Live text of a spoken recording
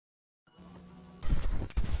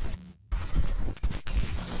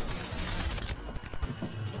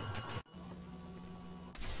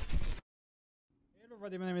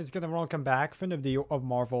everybody, my name is Ken and welcome back for another video of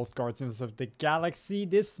Marvel's Guardians of the Galaxy.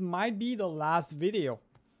 This might be the last video.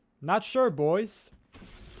 Not sure, boys.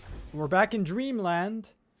 We're back in Dreamland.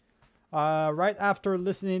 Right after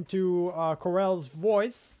listening to Corell's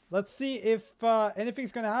voice. Let's see if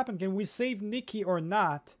anything's gonna happen. Can we save Nikki or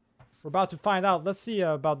not? We're about to find out. Let's see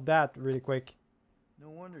about that really quick. No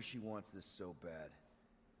wonder she wants this so bad.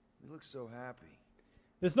 You look so happy.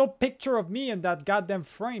 There's no picture of me in that goddamn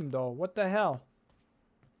frame, though. What the hell?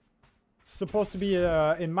 It's supposed to be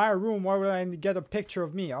in my room. Why would I get a picture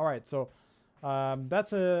of me? Alright, so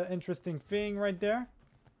that's an interesting thing right there.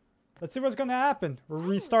 Let's see what's gonna happen. We're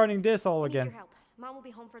restarting this all again. I need your help. Mom will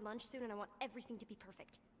be home for lunch soon and I want everything to be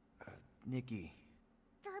perfect. Nikki.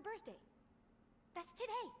 For her birthday. That's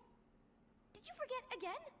today. Did you forget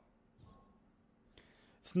again?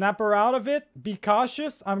 Snap her out of it. Be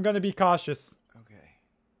cautious. I'm gonna be cautious. Okay.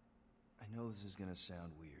 I know this is gonna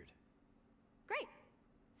sound weird. Great.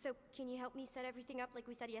 So, can you help me set everything up like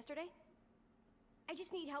we said yesterday? I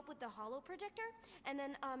just need help with the holo projector, and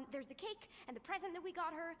then there's the cake and the present that we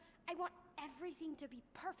got her. I want everything to be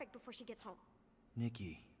perfect before she gets home.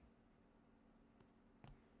 Nikki.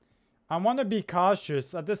 I want to be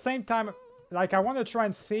cautious. At the same time, like, I want to try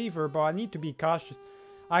and save her, but I need to be cautious.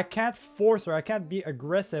 I can't force her. I can't be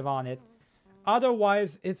aggressive on it.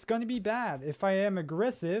 Otherwise, it's going to be bad. If I am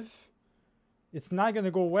aggressive, it's not going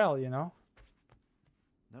to go well, you know?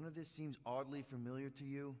 None of this seems oddly familiar to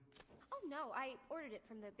you? Oh no, I ordered it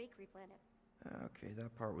from the bakery planet. Okay,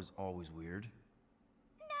 that part was always weird.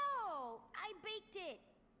 No, I baked it.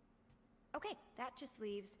 Okay, that just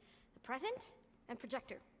leaves the present and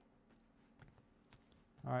projector.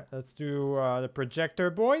 Alright, let's do the projector,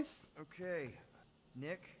 boys. Okay,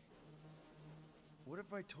 Nick. What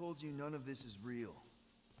if I told you none of this is real?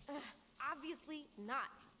 Obviously not.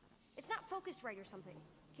 It's not focused right or something.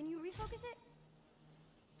 Can you refocus it?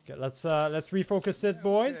 Okay, let's refocus it,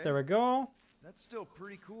 boys. Okay. There we go. That's still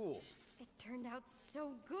pretty cool. It turned out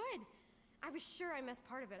so good. I was sure I messed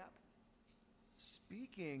part of it up.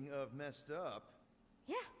 Speaking of messed up...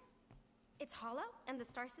 Yeah. It's hollow, and the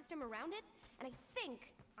star system around it, and I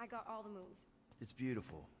think I got all the moons. It's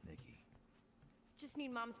beautiful, Nikki. Just need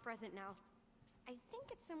Mom's present now. I think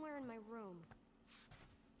it's somewhere in my room.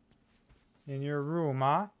 In your room,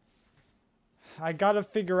 huh? I gotta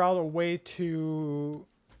figure out a way to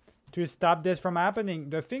stop this from happening.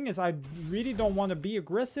 The thing is, I really don't want to be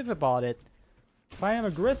aggressive about it. If I am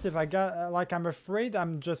aggressive, I'm afraid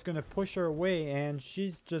I'm just gonna push her away and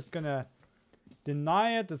she's just gonna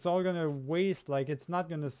deny it. It's all gonna waste. Like, it's not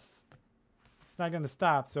gonna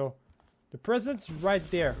stop. So the present's right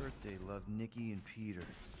there. Birthday love, Nikki and Peter.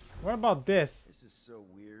 What about this? This is so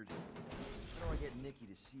weird. How do I get Nikki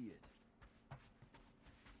to see it?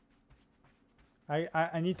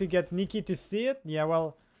 I need to get Nikki to see it? Yeah,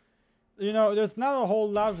 well, you know, there's not a whole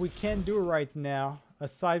lot we can do right now.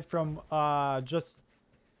 Aside from just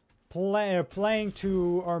playing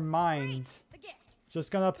to our mind. The gift.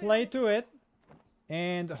 Just gonna play to it.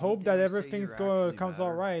 And hope that everything's comes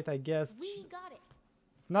all right, I guess. We got it.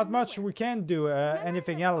 Not much we can do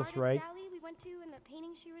anything else, right? Alley we went to and the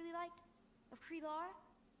painting she really liked of Kree-Lara?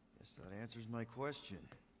 Guess that answers my question.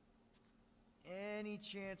 Any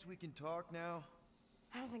chance we can talk now?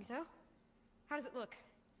 I don't think so. How does it look?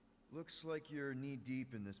 Looks like you're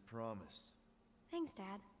knee-deep in this promise. Thanks,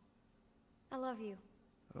 Dad. I love you.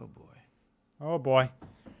 Oh boy. Oh boy.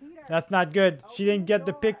 That's not good. She didn't get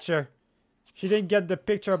the picture. She didn't get the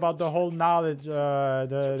picture about the whole knowledge,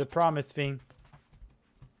 the promise thing.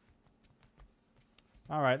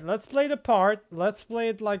 Alright, let's play the part. Let's play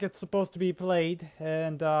it like it's supposed to be played.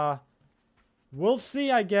 And we'll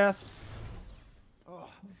see, I guess. Oh,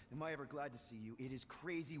 am I ever glad to see you? It is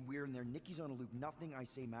crazy weird in there. Nikki's on a loop. Nothing I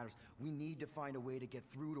say matters. We need to find a way to get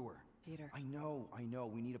through to her. Peter. I know.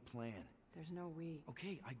 We need a plan. There's no we.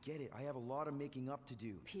 Okay, I get it. I have a lot of making up to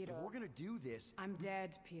do. Peter. If we're gonna do this... I'm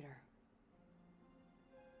dead, Peter.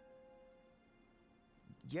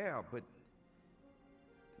 Yeah, but...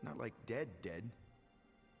 not like dead.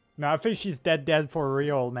 No, I think she's dead for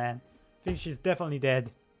real, man. I think she's definitely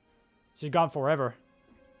dead. She's gone forever.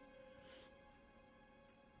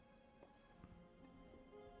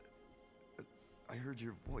 I heard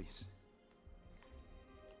your voice.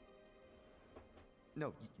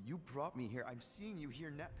 No, you brought me here. I'm seeing you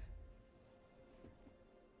here now.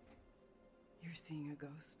 You're seeing a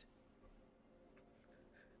ghost.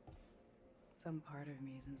 Some part of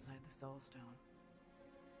me is inside the Soul Stone,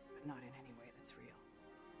 but not in any way that's real.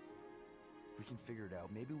 We can figure it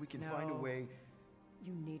out. Maybe we can find a way...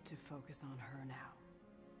 You need to focus on her now.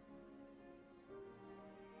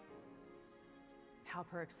 Help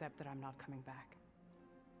her accept that I'm not coming back.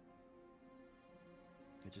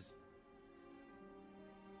 I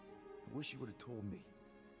wish you would have told me.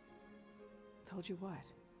 Told you what?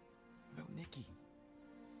 About Nikki.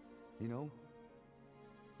 You know?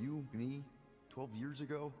 You, me, 12 years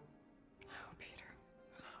ago. Oh, Peter.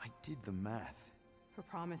 I did the math. Her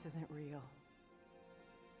promise isn't real.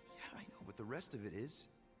 Yeah, I know, but the rest of it is.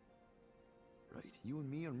 Right? You and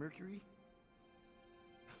me on Mercury?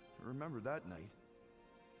 I remember that night.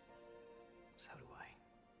 So do I.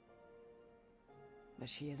 But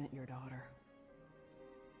she isn't your daughter.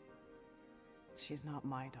 She's not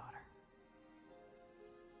my daughter.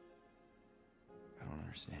 I don't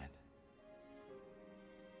understand.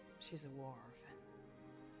 She's a war orphan.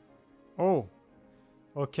 Oh.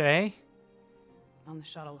 Okay. On the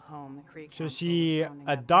shuttle home, the Creek So Council she was rounding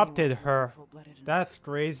up adopted anyone who was her. full-blooded enough. That's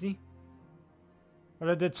crazy. What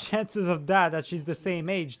are the chances of that she's the same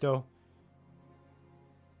age though?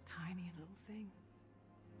 Tiny little thing.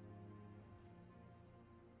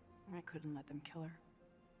 I couldn't let them kill her.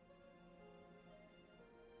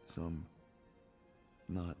 So I'm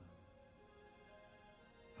not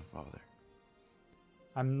a father.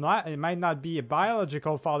 I'm not. It might not be a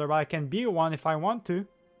biological father, but I can be one if I want to.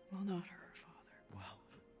 Well, not her father. Wow.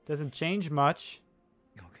 Doesn't change much.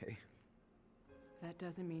 Okay. That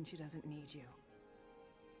doesn't mean she doesn't need you.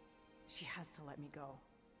 She has to let me go.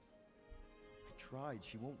 I tried.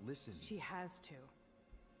 She won't listen. She has to.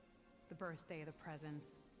 The birthday, the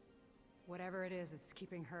presents. Whatever it is, it's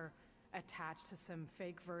keeping her attached to some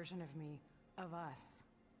fake version of me, of us.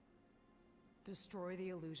 Destroy the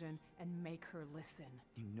illusion and make her listen.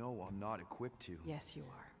 You know I'm not equipped to. Yes, you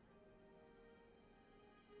are.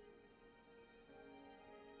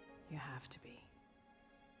 You have to be.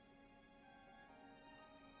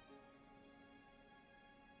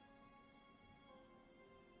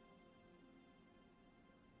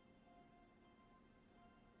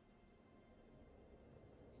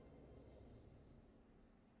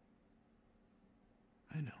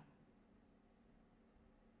 I know.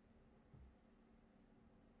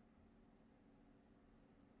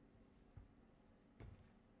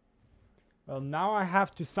 Well, now I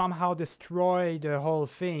have to somehow destroy the whole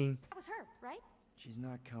thing. That was her, right? She's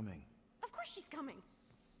not coming. Of course she's coming.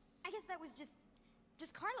 I guess that was just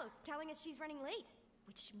Carlos telling us she's running late.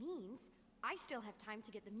 Which means I still have time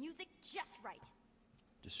to get the music just right.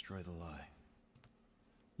 Destroy the lie.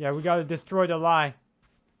 Yeah, we gotta destroy the lie.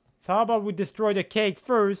 So how about we destroy the cake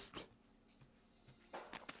first?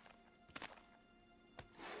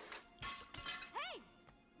 Hey!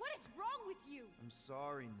 What is wrong with you? I'm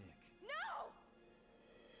sorry, Nick. No!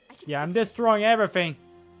 I can Yeah, I'm fix this. destroying everything.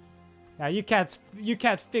 Yeah, you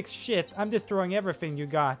can't fix shit. I'm destroying everything you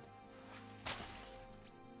got.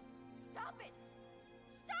 Stop it!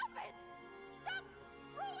 Stop it! Stop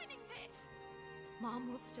ruining this!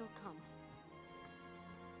 Mom will still come.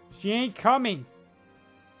 She ain't coming.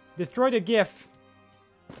 Destroy the GIF.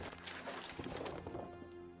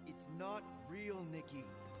 It's not real, Nikki.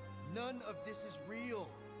 None of this is real.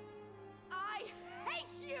 I hate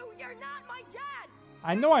you! You're not my dad!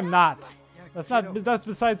 I know I'm not. Yeah, That's kiddo. not. That's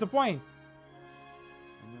besides the point.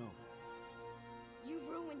 I know. You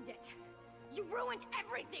ruined it. You ruined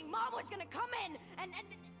everything. Mom was gonna come in and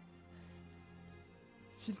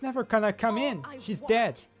She's never gonna come all in. I She's want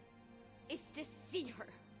dead. is to see her.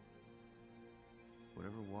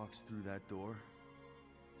 Whatever walks through that door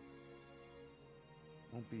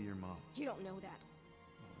won't be your mom. You don't know that.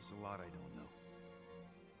 Oh, there's a lot I don't know.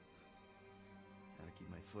 How to keep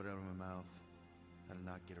my foot out of my mouth. How to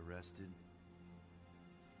not get arrested.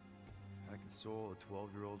 How to console a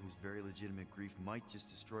 12-year-old whose very legitimate grief might just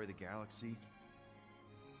destroy the galaxy.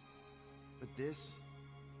 But this...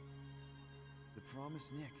 the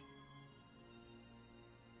promised Nick.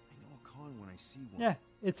 I know a con when I see one. Yeah,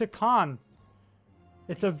 it's a con.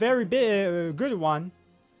 It's a This very isn't- good one.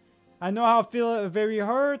 I know how I feel very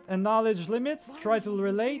hurt. Acknowledge limits. Why Try are to you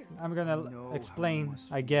relate. here? I'm I gonna know how you explain,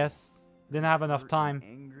 must I feel. guess. Didn't have enough Hurt and time.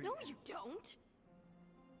 Angry. No, you don't.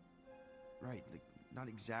 Right, like, not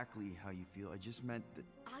exactly how you feel. I just meant that...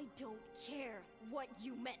 I don't care what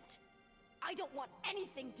you meant. I don't want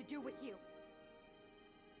anything to do with you.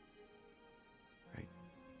 Right.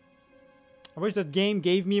 I wish that game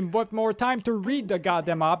gave me a bit more time to read the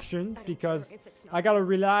goddamn options I don't because care if it's not I gotta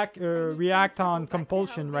real. I need react things to go on back to how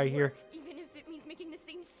compulsion they right were, here. Even if it means making the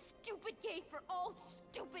same stupid cake for all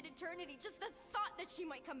stupid eternity. Just the thought that she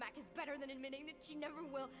might come back is better than admitting that she never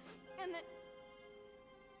will.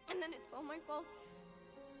 And then it's all my fault.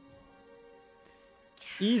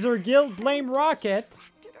 Ease her guilt, blame Rocket.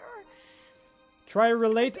 Distracted her. Try to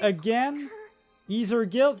relate Big again. cracker. Ease her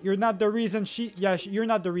guilt. You're not the reason she. Yeah, you're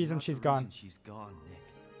not the reason Not she's the gone. reason she's gone, Nick.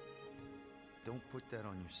 Don't put that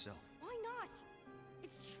on yourself. Why not?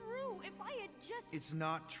 It's true. If I had just... It's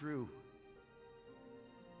not true.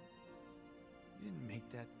 You didn't make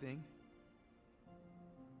that thing.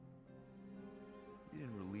 You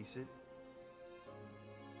didn't release it.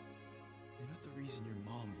 You're not the reason your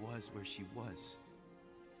mom was where she was.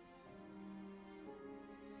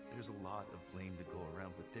 There's a lot of blame to go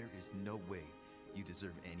around, but there is no way you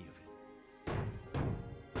deserve any of it.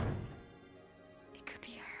 It could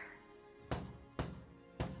be her.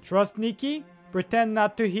 Trust Nikki? Pretend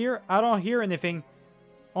not to hear? I don't hear anything.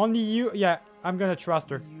 Only you. Yeah, I'm gonna trust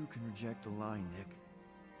her. Only you can reject the lie, Nick.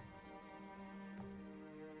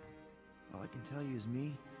 All I can tell you is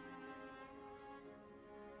me.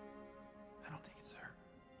 I don't think it's her.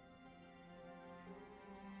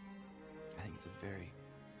 I think it's a very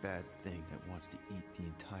bad thing that wants to eat the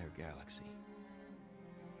entire galaxy.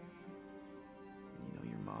 And you know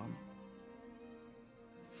your mom,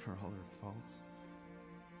 for all her faults,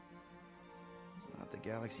 is not the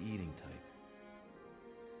galaxy eating type.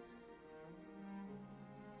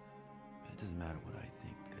 But it doesn't matter what I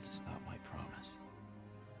think because it's not my promise.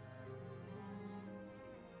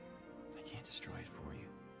 I can't destroy it for you.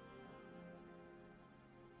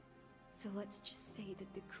 So let's just say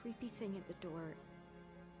that the creepy thing at the door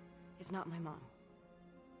is not my mom.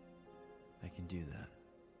 I can do that.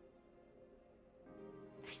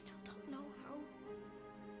 I still don't know how.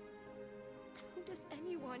 How does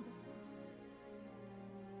anyone?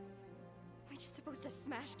 Am I just supposed to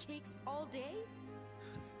smash cakes all day?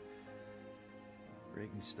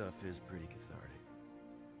 Breaking stuff is pretty cathartic.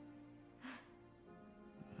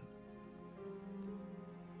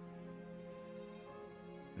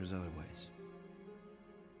 There's other ways.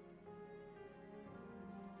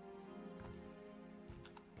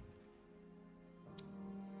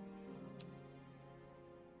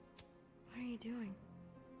 What are you doing?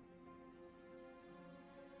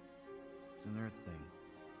 It's an Earth thing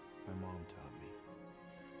my mom taught me.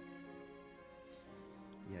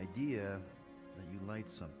 The idea is that you light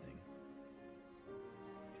something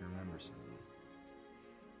to remember someone,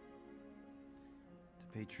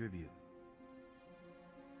 to pay tribute.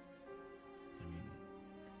 I mean,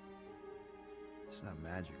 it's not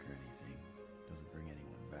magic or anything. It doesn't bring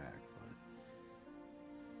anyone back, but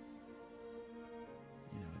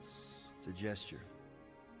you know, it's a gesture.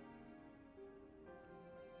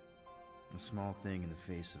 A small thing in the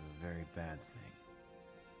face of a very bad thing.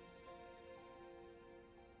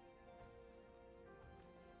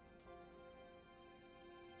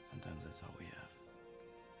 Sometimes that's all we have.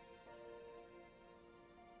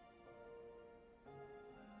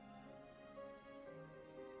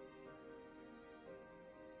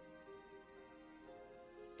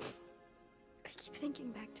 I keep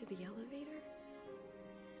thinking back to the elevator.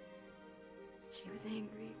 She was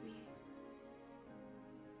angry at me.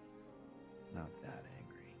 Not that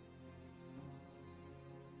angry.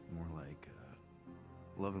 More like,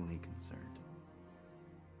 lovingly concerned.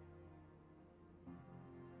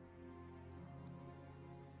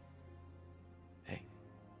 Hey.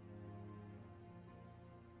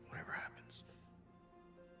 Whatever happens,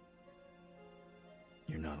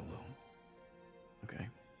 you're not alone. Okay?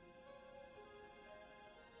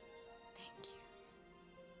 Thank you.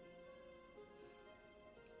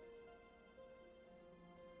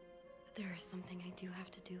 But there is something I do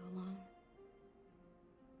have to do alone.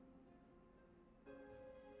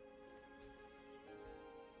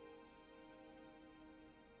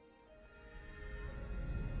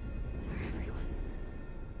 For everyone.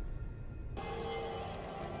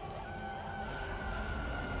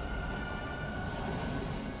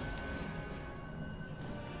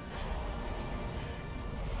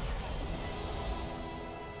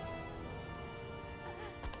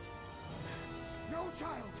 No,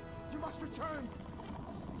 child! You must return!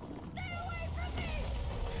 Stay away from me!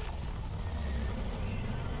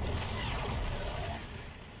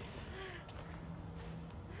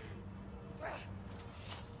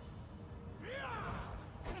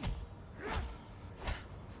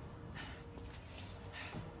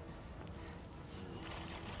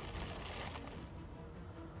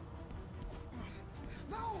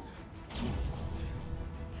 No!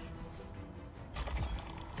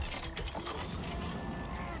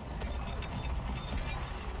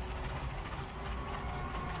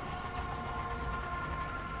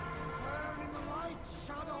 Burn in the light,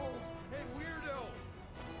 Shadow! Hey, weirdo!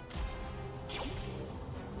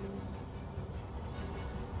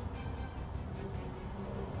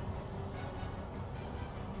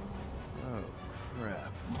 Oh,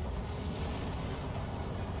 crap.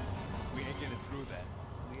 We ain't getting through that.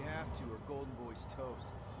 We have to, or Golden Boy's toast.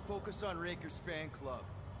 Focus on Raker's fan club.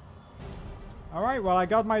 Alright, well I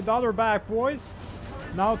got my daughter back, boys.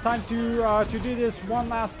 Now time to do this one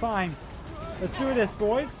last time. Let's do this,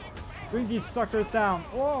 boys. Bring these suckers down.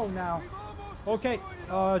 Whoa, now. Okay,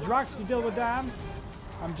 Drax, you deal with them.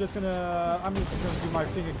 I'm just gonna do my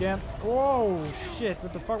thing again. Whoa, shit,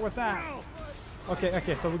 what the fuck was that?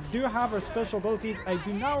 Okay, so we do have our special abilities. I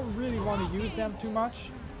do not really want to use them too much.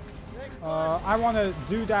 I want to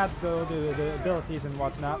do that though, the abilities and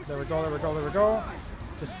whatnot. There we go.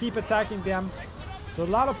 Just keep attacking them. There's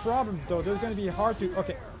a lot of problems though. There's going to be hard to...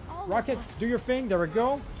 Okay, Rocket, do your thing. There we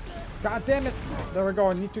go. God damn it. There we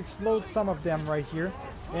go. I need to explode some of them right here.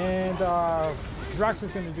 And Drax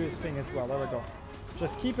is going to do his thing as well. There we go.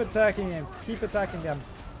 Just keep attacking him. Keep attacking them.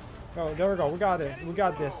 Oh, there we go. We got it. We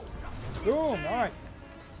got this. Boom. Alright.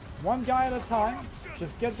 One guy at a time.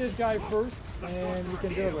 Just get this guy first. And we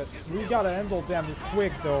can deal with it. We got to handle them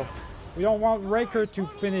quick though. We don't want Raker to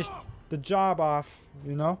finish the job off,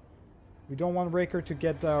 you know? We don't want Raker to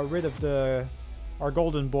get rid of our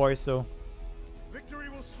golden boy, so... Victory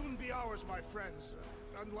will soon be ours, my friends.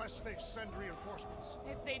 Unless they send reinforcements.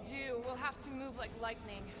 If they do, we'll have to move like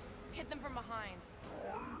lightning. Hit them from behind.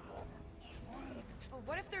 But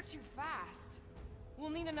what if they're too fast? We'll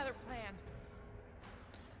need another plan.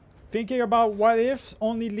 Thinking about what ifs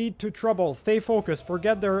only lead to trouble. Stay focused.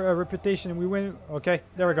 Forget their reputation. We win. Okay,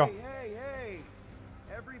 there we go. Hey.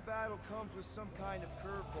 Every battle comes with some kind of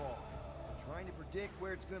curveball. Trying to predict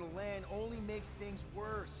where it's gonna land only makes things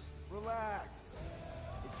worse. Relax.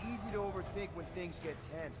 It's easy to overthink when things get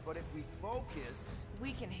tense, but if we focus...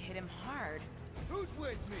 We can hit him hard. Who's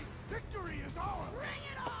with me? Victory is ours! Bring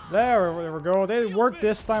it on! There we go. They worked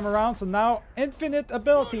this time around, so now infinite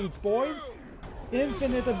abilities, boys.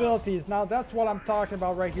 Infinite abilities. Now that's what I'm talking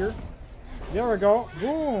about right here. There we go.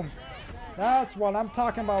 Boom. That's what I'm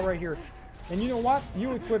talking about right here. And you know what?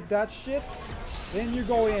 You equip that shit, then you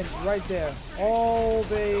go in right there. All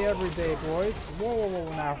day, every day, boys. Whoa,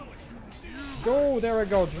 now. Go, there we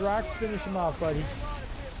go. Drax, finish him off, buddy.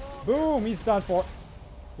 Boom, he's done for.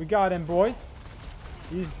 We got him, boys.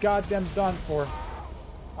 He's got them done for.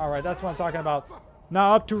 Alright, that's what I'm talking about.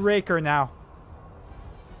 Now up to Raker now.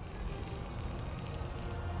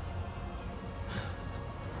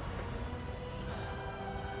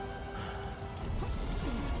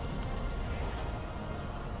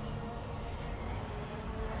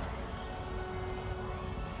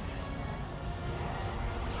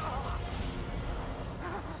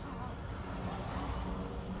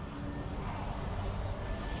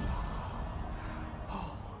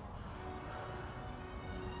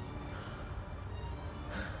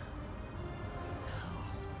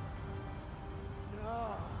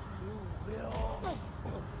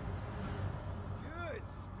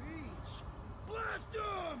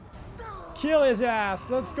 Kill his ass.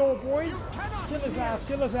 Let's go, boys. Kill his ass.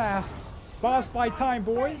 Kill his ass. Boss fight time,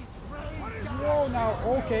 boys. Whoa, now.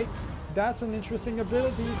 Okay. That's an interesting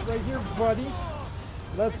ability right here, buddy.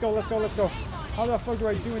 Let's go. How the fuck do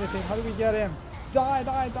I do anything? How do we get him?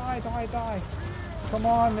 Die. Come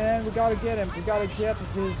on, man. We gotta get him. We gotta get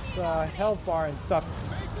his health bar and stuff.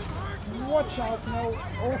 Watch out. No.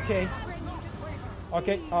 Okay.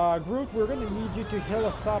 Okay, Groot, we're gonna need you to heal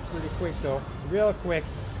us up pretty quick, though. Real quick.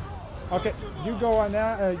 Okay, you go on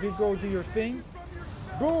that. You go do your thing.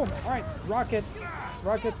 Boom! Alright, rockets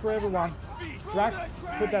for everyone. Drax,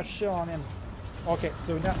 put that shit on him. Okay,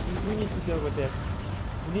 so now we need to deal with this.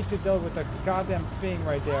 We need to deal with the goddamn thing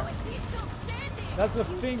right there. That's the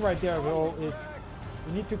thing right there, bro.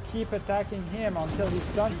 We need to keep attacking him until he's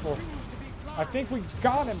done for. I think we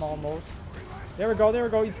got him almost. There we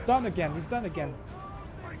go. He's done again.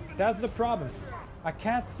 That's the problem. I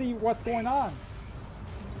can't see what's going on.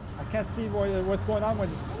 I can't see what's going on when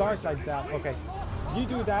it starts like that. Okay, you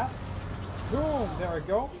do that. Boom, there we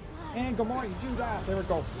go. And Gamora, you do that. There we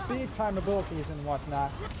go. Big time abilities and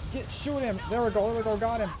whatnot. Shoot him. There we go.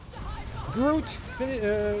 Got him. Groot,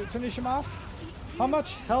 finish him off. How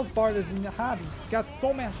much health bar does he have? He's got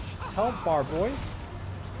so much health bar, boy.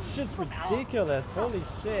 Shit's ridiculous. Holy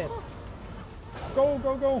shit.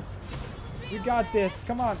 Go. We got this.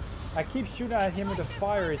 Come on. I keep shooting at him with the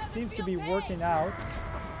fire. It seems to be working out.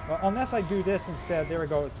 Unless I do this instead. There we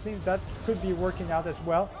go. It seems that could be working out as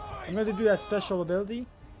well. I'm going to do that special ability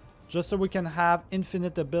just so we can have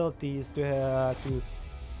infinite abilities to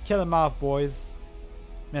kill him off, boys.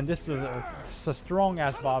 Man, this is a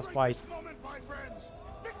strong-ass boss fight. Moment, my friends.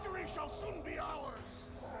 Victory shall soon be ours.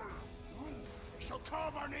 They shall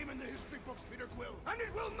carve our name in the history books, Peter Quill, and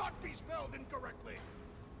it will not be spelled incorrectly.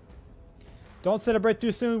 Don't celebrate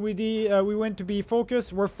too soon. We went to be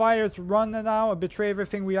focused. We're fighters. Run now. Betray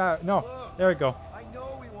everything we are. No, there we go. I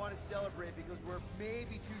know we want to celebrate because we're we're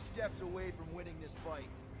maybe 2 steps away from winning this fight.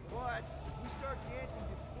 But if we start dancing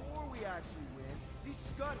before we actually win, these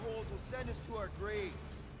scut holes will send us to our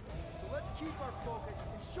graves. So let's keep our focus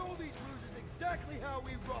and show these losers exactly how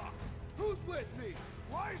we rock. Who's with me?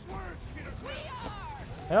 Wise words, Peter Quill.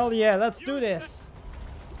 Hell yeah, let's do this.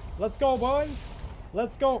 Let's go, boys.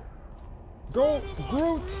 Let's go. Go,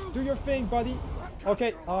 Groot. Do your thing, buddy.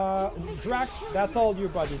 Okay, Drax, that's all you,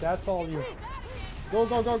 buddy. That's all you. Go,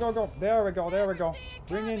 go, go, go, go. There we go, there we go.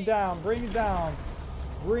 Bring him down, bring him down.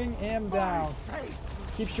 Bring him down.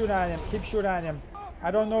 Keep shooting at him, keep shooting at him.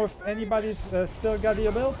 I don't know if anybody's still got the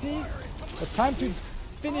abilities, but time to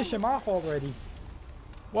finish him off already.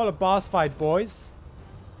 What a boss fight, boys.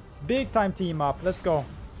 Big time team up. Let's go.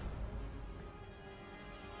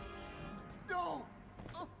 No!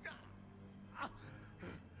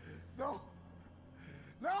 No!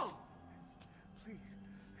 No! Please,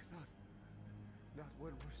 not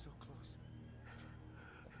when we're so close.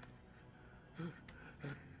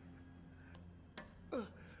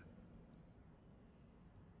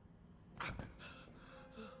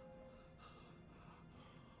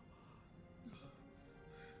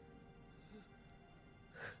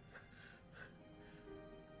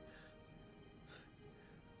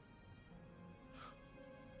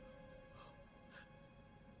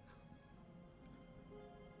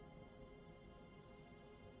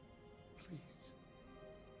 Please.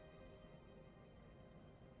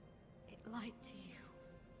 It lied to you.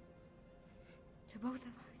 To both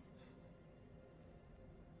of us.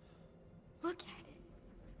 Look at it.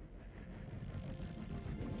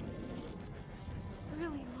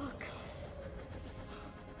 Really look.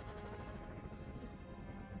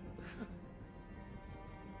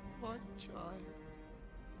 My child.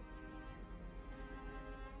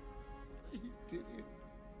 You did it. You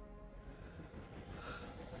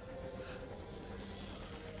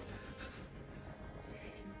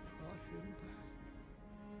brought him back.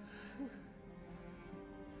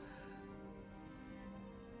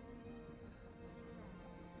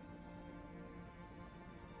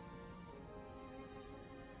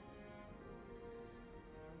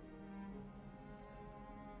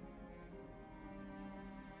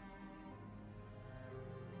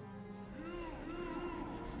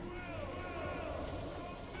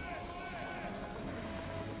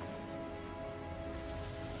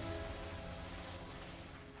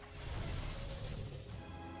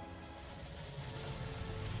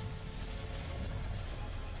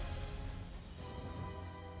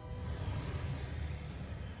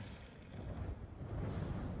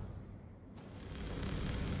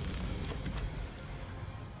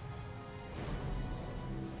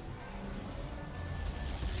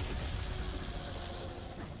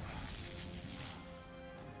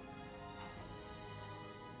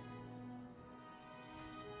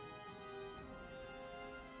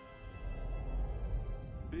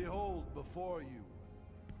 Behold before you,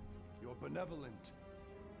 your benevolent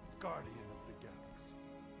guardian of the galaxy.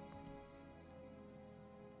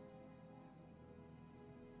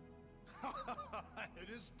 It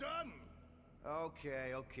is done!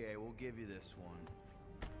 Okay, okay, we'll give you this one.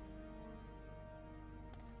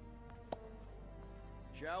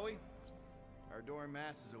 Shall we? Our adoring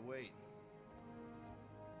masses await.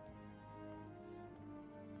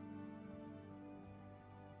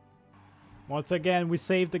 Once again, we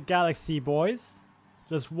saved the galaxy, boys.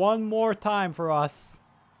 Just one more time for us.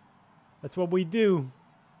 That's what we do.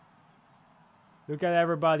 Look at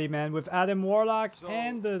everybody, man, with Adam Warlock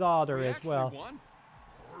and the daughter as well. Won?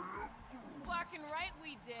 Fucking right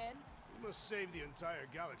we did. We must save the entire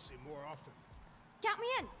galaxy more often. Count me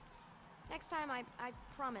in. Next time, I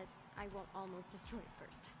promise I won't almost destroy it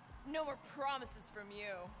first. No more promises from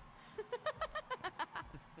you.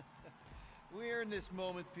 We earned this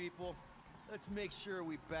moment, people. Let's make sure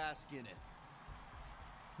we bask in it.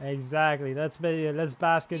 Exactly. Let's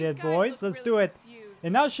bask in These it, guys boys. look Let's really do it. confused.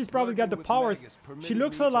 And now she's probably got the Merging with powers. Magus She permitted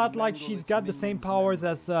looks me a to lot like mangle she's its got the same minions' powers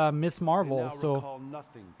as memories. Miss Marvel, They now so recall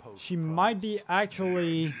nothing she might be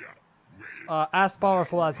actually as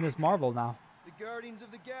powerful as Miss Marvel now. The Guardians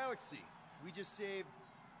of the Galaxy. We just saved,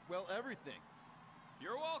 well, everything.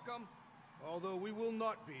 You're welcome. Although we will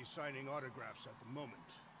not be signing autographs at the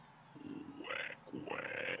moment.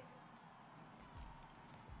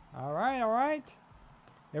 Alright, alright.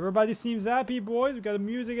 Everybody seems happy, boys. We got the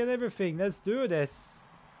music and everything. Let's do this.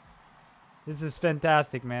 This is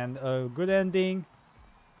fantastic, man. A good ending.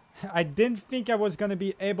 I didn't think I was gonna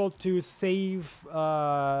be able to save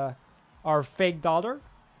our fake daughter.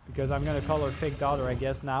 Because I'm gonna call her fake daughter, I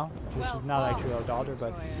guess, now. Because she's not actually our daughter,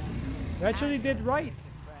 but we actually did right.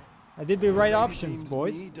 I did the right options,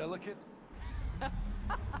 boys. Me delicate?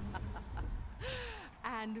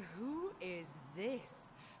 And who is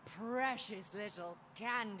this precious little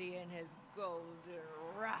candy in his golden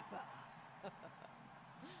wrapper?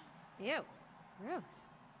 Ew. Gross.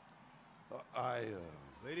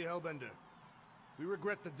 Lady Hellbender, we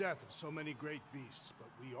regret the death of so many great beasts, but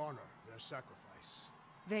we honor their sacrifice.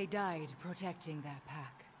 They died protecting their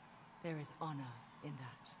pack. There is honor in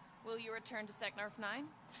that. Will you return to Seknarf 9?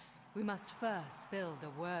 We must first build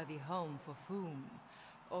a worthy home for Foom,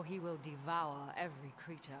 or he will devour every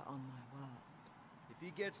creature on my world. If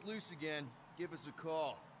he gets loose again, give us a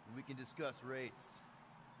call, and we can discuss rates.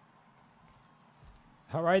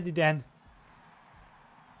 Alrighty then.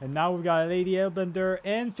 And now we got Lady Hellbender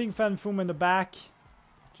and Fin Fan Foom in the back.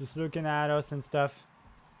 Just looking at us and stuff.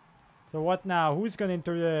 So what now? Who's gonna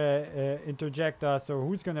interject us, or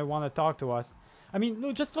who's gonna want to talk to us? I mean,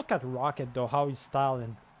 no, just look at Rocket though, how he's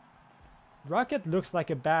styling. Rocket looks like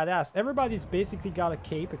a badass. Everybody's basically got a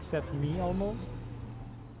cape except me almost.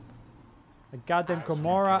 The goddamn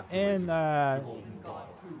Gamora and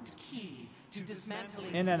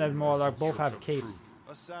Morlock both have capes.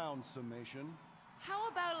 A sound summation. How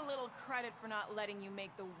about a little credit for not letting you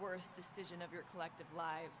make the worst decision of your collective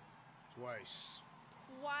lives? Twice.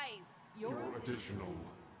 Your additional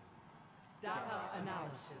data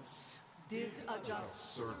analysis did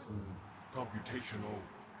adjust certain computational.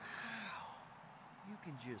 You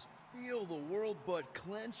can just feel the world butt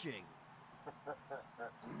clenching.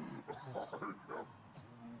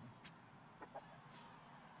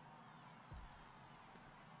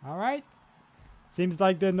 All right. Seems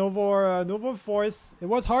like the Novo Force. It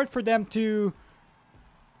was hard for them to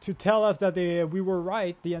tell us that we were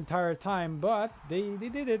right the entire time, but they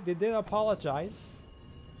did it. They did apologize.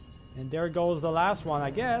 And there goes the last one,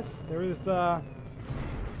 I guess. There's our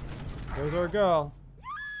girl.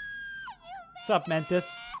 What's up, Mantis?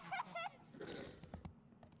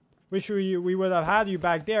 Wish we would have had you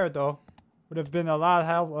back there though. Would have been a lot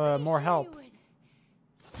of more help.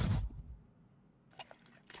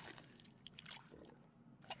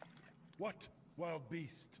 What, wild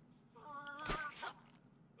beast?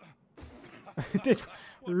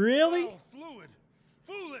 Really? Foul fluid,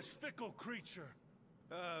 foolish, fickle creature.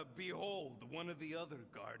 Behold, one of the other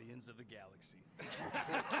Guardians of the Galaxy.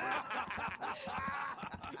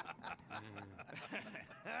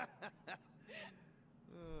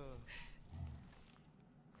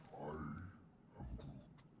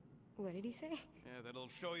 What did he say? Yeah, that'll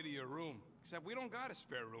show you to your room. Except we don't got a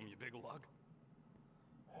spare room, you big lug.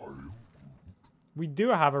 We do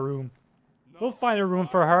have a room. No. We'll find a room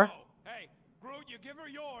for her. No. Hey, Groot, you give her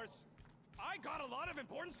yours. I got a lot of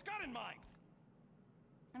important scud in mind.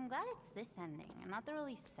 I'm glad it's this ending and not the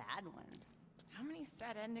really sad one. How many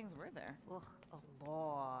sad endings were there? Ugh, a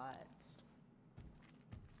lot.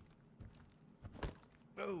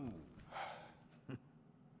 Oh.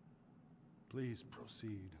 Please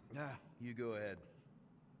proceed. You go ahead.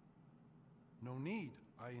 No need,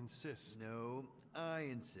 I insist. No, I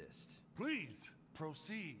insist. Please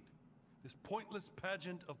proceed. This pointless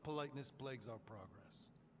pageant of politeness plagues our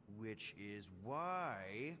progress. Which is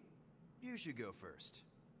why you should go first.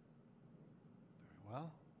 Very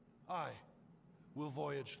well. I will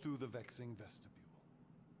voyage through the vexing vestibule.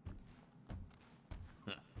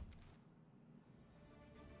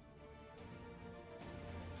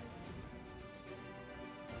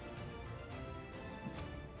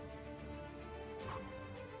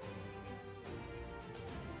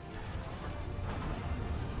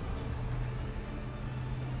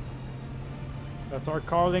 That's our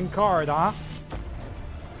calling card, huh?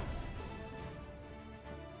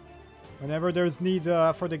 Whenever there's need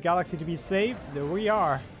for the galaxy to be saved, there we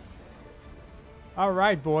are.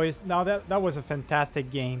 Alright, boys. Now that was a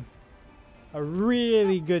fantastic game. A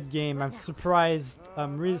really good game. I'm surprised.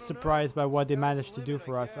 I'm really surprised by what they managed to do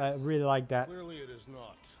for us. I really like that. Clearly it is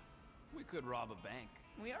not. We could rob a bank.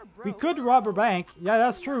 We are broke. We could rob a bank. Yeah,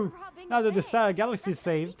 that's true. Now that the galaxy is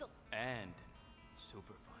saved. And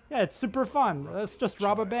super fun. Yeah, it's super fun. Let's just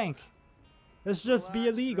rob a bank. Let's just be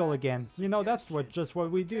illegal again. You know, that's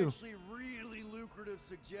what we do. Potentially really lucrative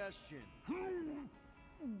suggestion. You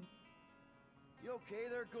okay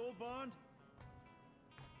there, Gold Bond?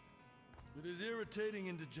 It is irritating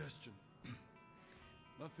indigestion.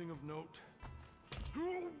 Nothing of note.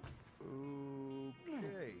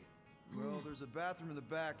 Okay. Well, there's a bathroom in the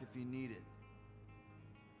back if you need it.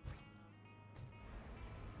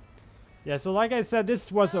 Yeah, so like I said,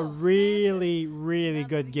 this was a really, really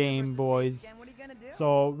good game, boys.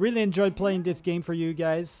 So really enjoyed playing this game for you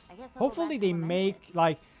guys. Hopefully they make,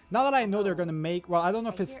 like, now that I know they're gonna make, well, I don't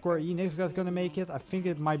know if it's Square Enix that's gonna make it. I think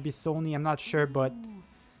it might be Sony, I'm not sure, but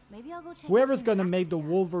Maybe I'll go check. Whoever's gonna make the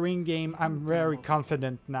Wolverine game, I'm very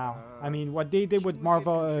confident now. I mean, what they did with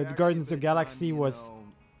Marvel Guardians of the Galaxy was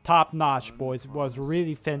top notch, boys. It was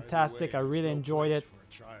really fantastic. I really enjoyed it.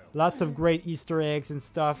 Lots of great Easter eggs and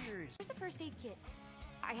stuff. Where's the first aid kit?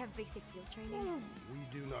 I have basic field training. We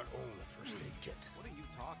do not own a first aid kit. What are you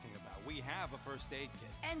talking about? We have a first aid kit.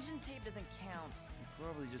 Engine tape doesn't count. You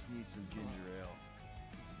probably just need some ginger ale.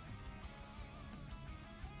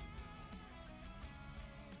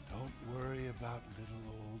 Don't worry about little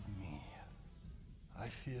old me. I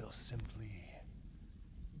feel simply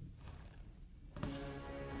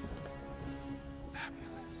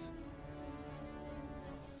fabulous.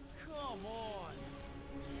 Come on.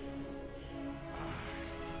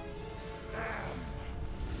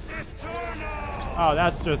 Oh,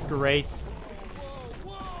 that's just great.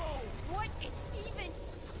 Whoa, whoa! What is even?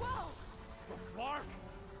 Whoa! Flark?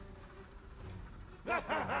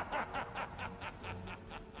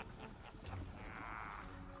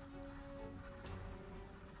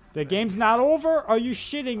 The game's not over? Are you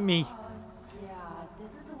shitting me? Yeah,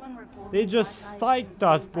 this is the one where Golden They just Black psyched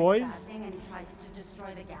us, boys. And tries to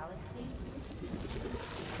destroy the galaxy.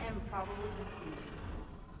 And probably succeeds.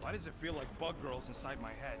 Why does it feel like bug girls inside my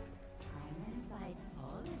head? I'm inside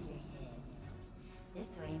all of your heads.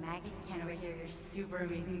 This way, Magus can overhear your super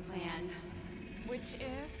amazing plan. Which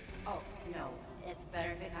is? Oh, no. It's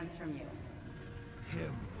better if it comes from you.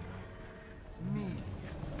 Him. Me.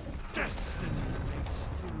 Destiny makes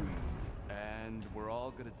three. And we're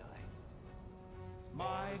all gonna die.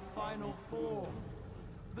 My final form.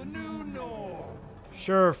 The new norm.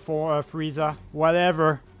 Sure, for Frieza.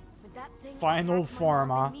 Whatever. But that thing Final attacked my form,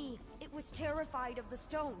 mom huh? and me. It was terrified of the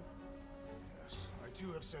stone. Yes, I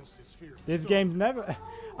too have sensed its fear. This game never...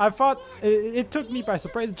 I thought... It took me by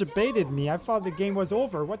surprise. It debated me. I thought the game was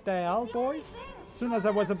over. What the hell, boys? As soon as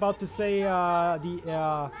I was about to say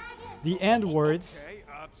the end words, Okay,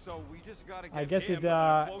 so we just gotta get I guess him it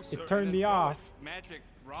closer and turned then me throw a off. Magic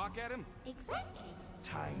rock at him? Exactly.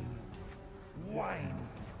 Tiny. Whiny.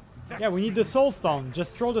 Yeah, we need the Soul Stone.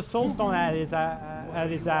 Just throw the Soul Stone at his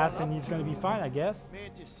ass and he's gonna be fine, I guess.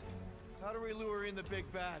 Mantis, how do we lure in the big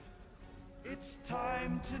bad? It's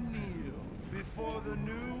time to kneel before the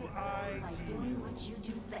new By idea. doing what you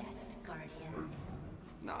do best, Guardians.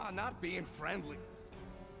 Nah, not being friendly.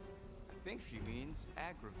 I think she means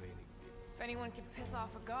aggravating. If anyone can piss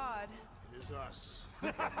off a god. It is us.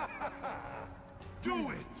 Do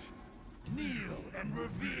it! Kneel and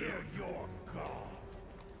revere your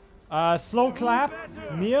god. Slow clap?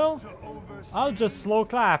 Neil? To oversee. I'll just slow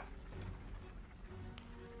clap.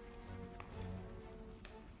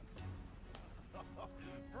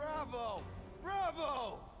 Bravo!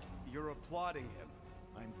 Bravo! You're applauding him.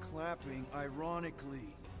 I'm clapping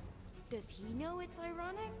ironically. Does he know it's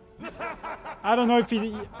ironic? I don't know if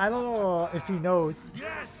he knows.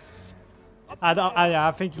 Yes!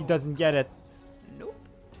 I think he doesn't get it. Nope.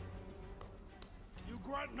 You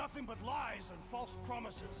grant nothing but lies and false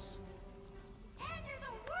promises. And you're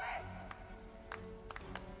the worst!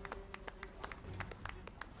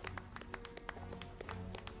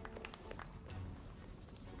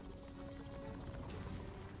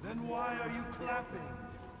 Then why are you clapping?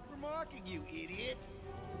 We're mocking you, idiot!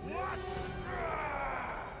 What?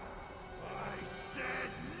 I said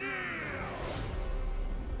kneel!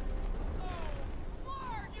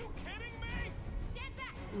 Are you kidding me? Stand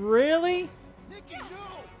back! Really? Nikki,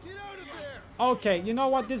 no! Get out of there! Okay, you know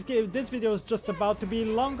what? This video is just about to be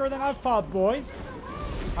longer than I thought, boys.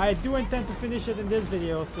 I do intend to finish it in this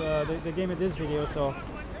video, so the game in this video. So,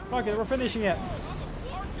 fuck it, we're finishing it.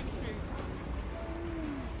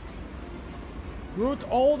 Groot,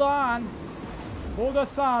 hold on. Hold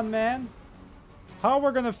us on, man. How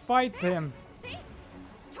we're gonna fight him? See?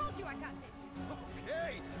 Told you I got this.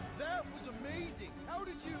 Okay, that was amazing. How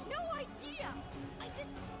did you? No idea. I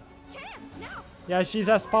just can now. Yeah, she's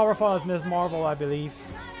as powerful as Ms. Marvel, I believe.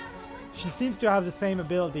 She seems to have the same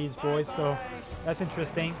abilities, boys, so that's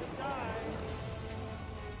interesting.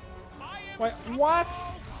 Wait, what?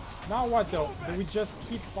 Now what though? Do we just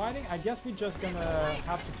keep fighting? I guess we're just gonna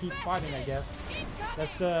have to keep fighting, I guess.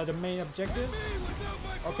 That's the main objective.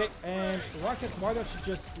 Okay, and Rocket, why don't you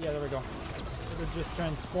just... Yeah, there we go. We'll just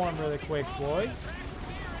transform really quick, boys.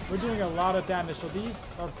 We're doing a lot of damage, so these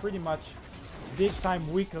are pretty much big-time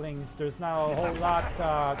weaklings. There's not a whole lot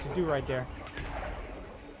to do right there.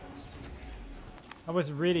 That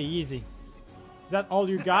was really easy. Is that all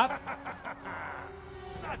you got?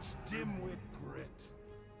 Such dimwit grit.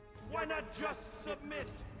 Why not just submit?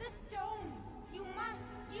 The stone! You must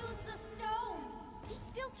use the stone! He's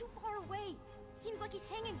still too far away. Seems like he's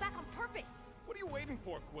hanging back on purpose. What are you waiting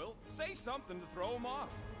for, Quill? Say something to throw him off.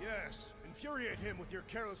 Yes, infuriate him with your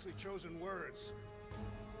carelessly chosen words.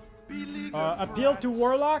 Appeal to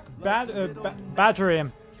Warlock, badger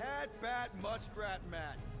him. Cat, bat, muskrat,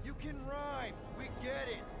 man. You can rhyme. We get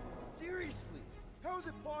it. Seriously, how is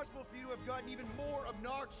it possible for you to have gotten even more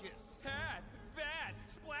obnoxious? Cat, vat,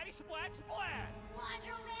 splatty, splat, splat.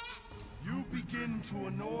 You begin to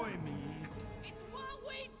annoy me. It's what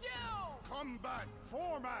we do! Combat,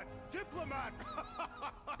 format, diplomat.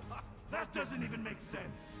 That doesn't even make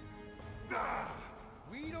sense. Ah!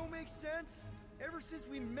 We don't make sense? Ever since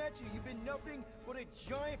we met you, you've been nothing but a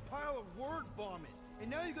giant pile of word vomit. And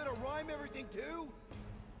now you gotta rhyme everything too?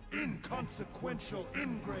 Inconsequential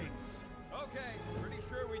ingrates. Okay, pretty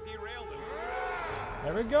sure we derailed him.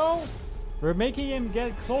 There we go. We're making him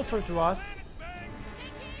get closer to us. Nikki,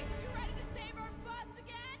 you ready to save our butts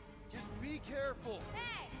again? Just be careful.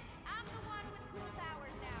 Hey, I'm the one with cool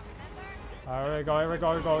powers now, remember? Here we go, here we go,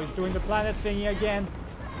 here we go. He's doing the planet thingy again.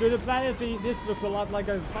 Do the planet thingy. This looks a lot like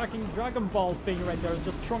a fucking Dragon Ball thing right there.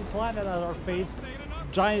 Just shrunk planet at our face.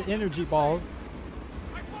 Giant energy balls.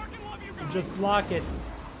 Just block it.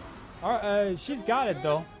 Alright, she's got it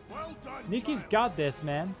though. Well done, Nikki's child. got this,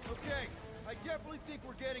 man. Okay, I definitely think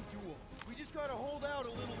we're getting to him. We just gotta hold out a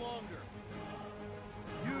little longer.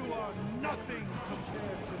 You are nothing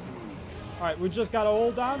compared to me. Alright, we just gotta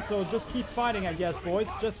hold on, so just keep fighting, I guess, boys.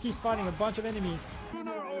 Just keep fighting a bunch of enemies.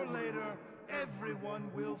 Sooner or later, everyone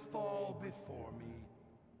will fall before me.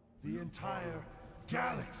 The entire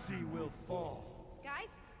galaxy will fall. Guys,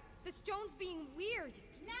 the stone's being weird.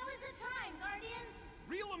 Now is the time, Guardians!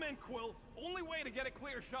 Reel him in, Quill. Only way to get a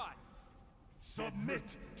clear shot.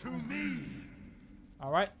 Submit to me.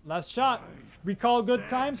 Alright, last shot. Recall good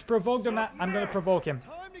times, provoke the I'm gonna provoke him.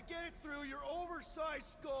 Time to get it through your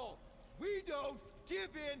oversized skull. We don't give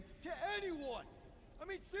in to anyone. I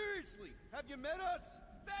mean, seriously, have you met us?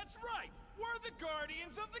 That's right. We're the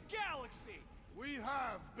Guardians of the Galaxy. We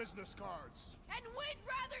have business cards. And we'd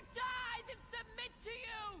rather die than submit to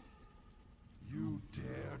you! You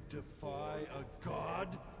dare defy a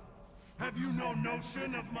god? Have you no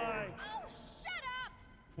notion of my... Oh, shut up!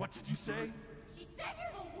 What did you say? She said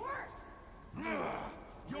you're the worst!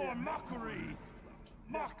 Your mockery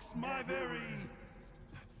mocks my very...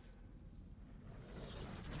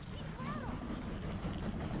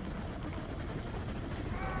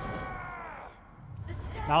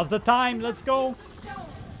 Now's the time, let's go.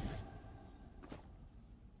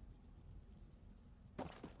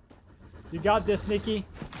 You got this, Nikki.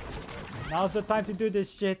 Now's the time to do this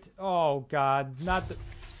shit. Oh god, not the...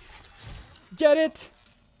 Get it!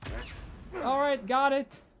 Alright, got it.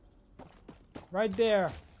 Right there.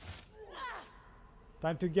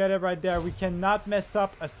 Time to get it right there. We cannot mess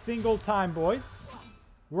up a single time, boys.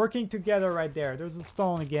 Working together right there. There's a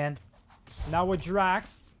stone again. Now with Drax.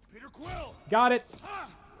 Peter Quill! Got it!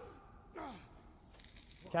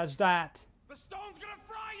 Catch that. The stone's gonna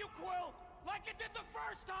fry you, Quill! Like it did the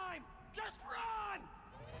first time! Just run!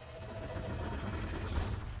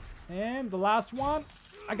 And the last one.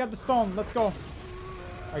 I got the stone. Let's go.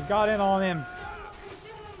 I got in on him.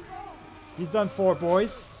 He's done for,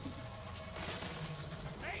 boys.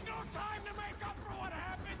 Ain't no time to make up for what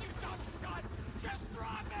happened, you dumb scut! Just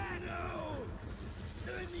run, man! No!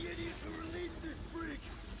 I'm the idiot who released this freak.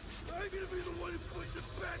 I'm gonna be the one who puts it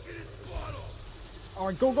back in his bottle.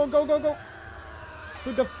 Alright, go, go, go, go, go.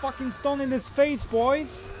 Put the fucking stone in his face,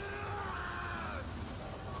 boys.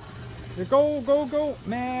 Here, go, go, go.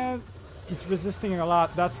 Man, he's resisting a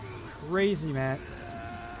lot. That's crazy, man.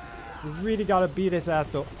 You really gotta beat his ass,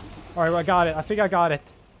 though. Alright, I got it. I think I got it.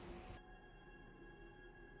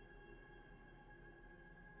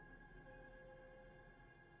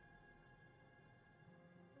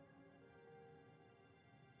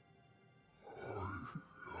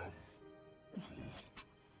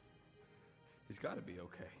 He's gotta be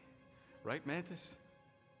okay. Right, Mantis?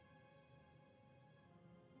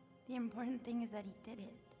 The important thing is that he did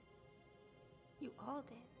it. You all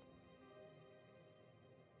did.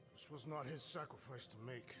 This was not his sacrifice to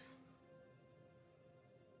make.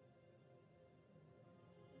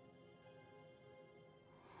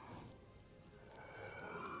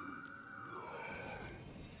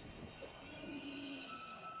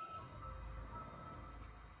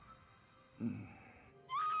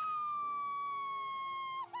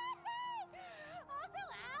 Also,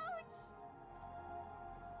 ouch!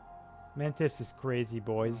 Mantis is crazy,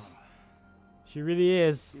 boys. She really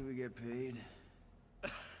is. Do we get paid?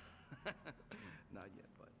 Not yet,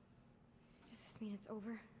 but... Does this mean it's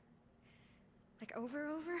over? Like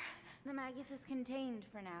over? The Magus is contained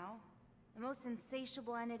for now. The most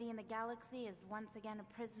insatiable entity in the galaxy is once again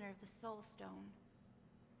a prisoner of the Soul Stone.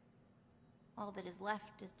 All that is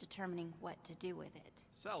left is determining what to do with it.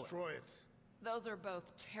 Sell it. Destroy it. Those are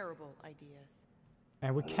both terrible ideas.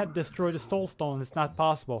 And we can't destroy the Soul Stone. It's not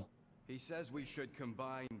possible. He says we should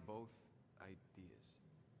combine both ideas.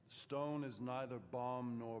 Stone is neither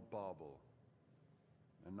bomb nor bauble,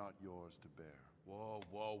 and not yours to bear. Whoa,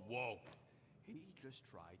 whoa, whoa. He just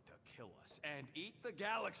tried to kill us and eat the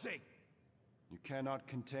galaxy. You cannot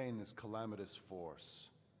contain this calamitous force.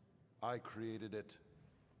 I created it.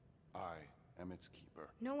 I am its keeper.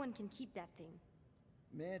 No one can keep that thing.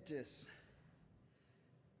 Mantis.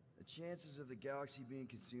 The chances of the galaxy being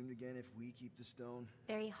consumed again if we keep the stone?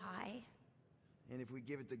 Very high. And if we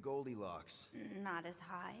give it to Goldilocks? Not as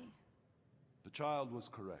high. The child was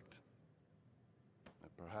correct.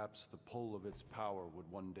 That perhaps the pull of its power would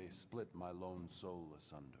one day split my lone soul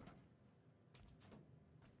asunder.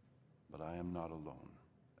 But I am not alone.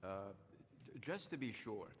 Just to be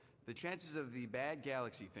sure, the chances of the bad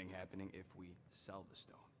galaxy thing happening if we sell the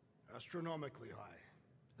stone? Astronomically high.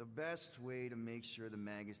 The best way to make sure the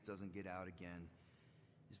Magus doesn't get out again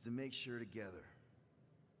is to make sure together.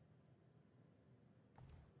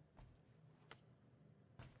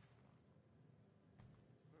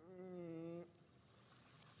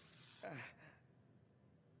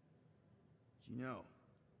 You know,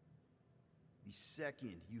 the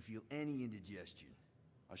second you feel any indigestion,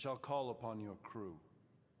 I shall call upon your crew,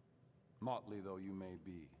 motley though you may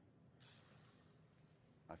be.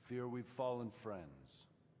 I fear we've fallen friends.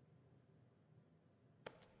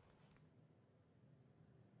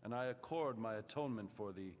 And I accord my atonement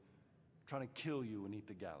for the trying to kill you and eat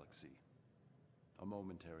the galaxy. A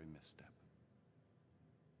momentary misstep.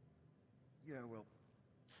 yeah, well,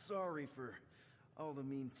 sorry for all the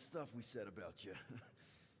mean stuff we said about you.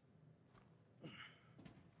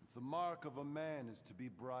 If the mark of a man is to be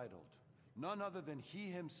bridled, none other than he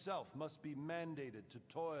himself must be mandated to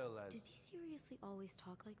toil as... Does he seriously always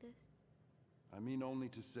talk like this? I mean only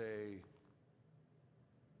to say,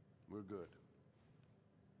 we're good.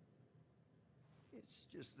 It's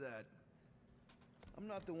just that I'm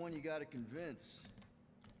not the one you gotta convince.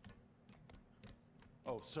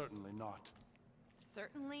 Oh, certainly not.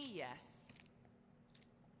 Certainly, yes.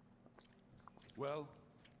 Well...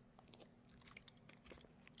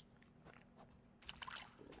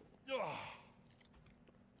 Ugh.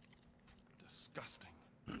 Disgusting.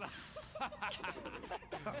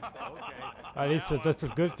 At least that's a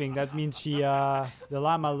good thing. That means the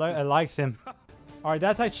llama likes him. Alright,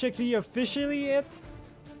 that's actually officially it.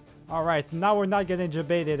 Alright, so now we're not getting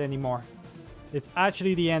debated anymore. It's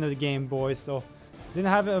actually the end of the game, boys. So, didn't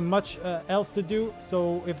have much else to do.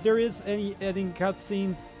 So, if there is any editing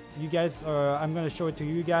cutscenes, you guys, I'm gonna show it to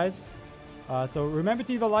you guys. So remember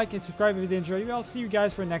to leave a like and subscribe if you did enjoy. I'll see you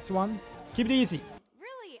guys for the next one. Keep it easy.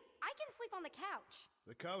 Really? I can sleep on the couch.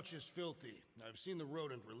 The couch is filthy. I've seen the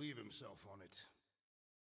rodent relieve himself on it.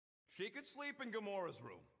 She could sleep in Gamora's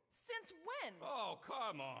room. Since when? Oh,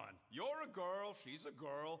 come on. You're a girl, she's a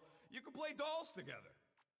girl. You can play dolls together.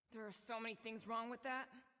 There are so many things wrong with that.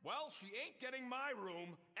 Well, she ain't getting my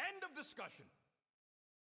room. End of discussion.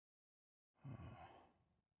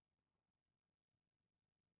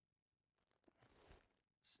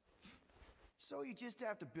 So you just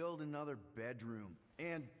have to build another bedroom,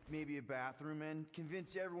 and maybe a bathroom, and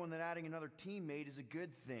convince everyone that adding another teammate is a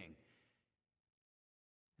good thing.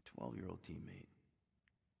 A 12-year-old teammate.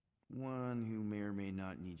 One who may or may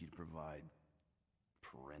not need you to provide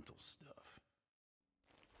parental stuff.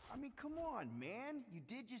 I mean, come on, man. You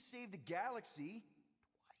did just save the galaxy.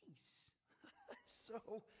 Twice.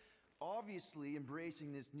 So, obviously,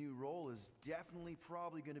 embracing this new role is definitely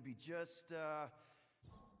probably going to be just,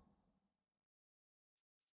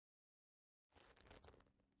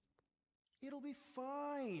 It'll be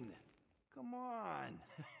fine. Come on.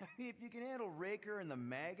 I mean, if you can handle Raker and the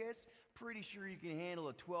Magus, pretty sure you can handle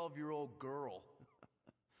a 12-year-old girl.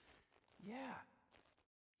 Yeah.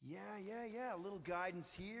 A little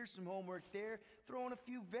guidance here, some homework there, throw in a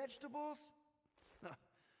few vegetables.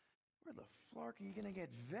 Where the flark are you gonna get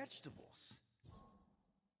vegetables?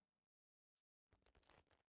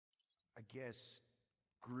 I guess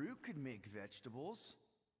Groot could make vegetables.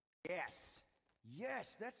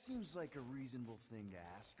 Yes, that seems like a reasonable thing to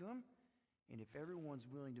ask him. And if everyone's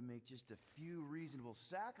willing to make just a few reasonable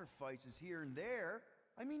sacrifices here and there,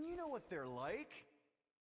 I mean, you know what they're like.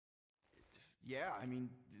 Yeah, I mean,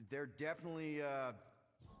 they're definitely,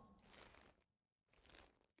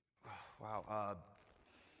 wow,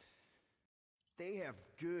 they have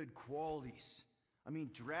good qualities. I mean,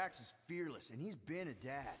 Drax is fearless, and he's been a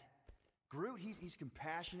dad. Groot, he's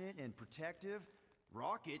compassionate and protective.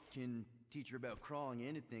 Rocket can teach her about crawling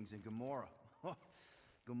into things, and Gamora.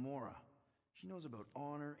 Gamora. She knows about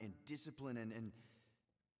honor and discipline and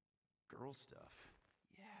girl stuff.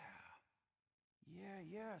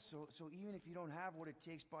 Yeah. So even if you don't have what it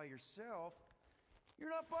takes by yourself, you're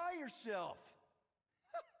not by yourself.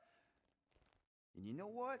 And you know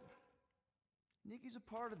what? Nikki's a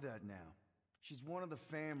part of that now. She's one of the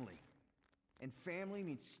family. And family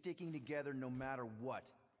means sticking together no matter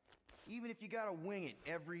what. Even if you gotta wing it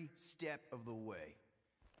every step of the way.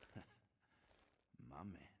 My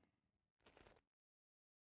man.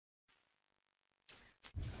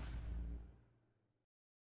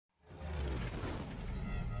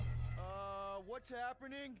 What's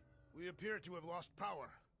happening? We appear to have lost power.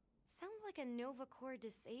 Sounds like a Nova Corps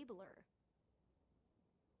disabler.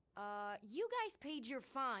 You guys paid your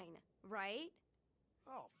fine, right?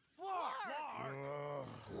 Oh, fuck!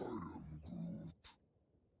 Clark!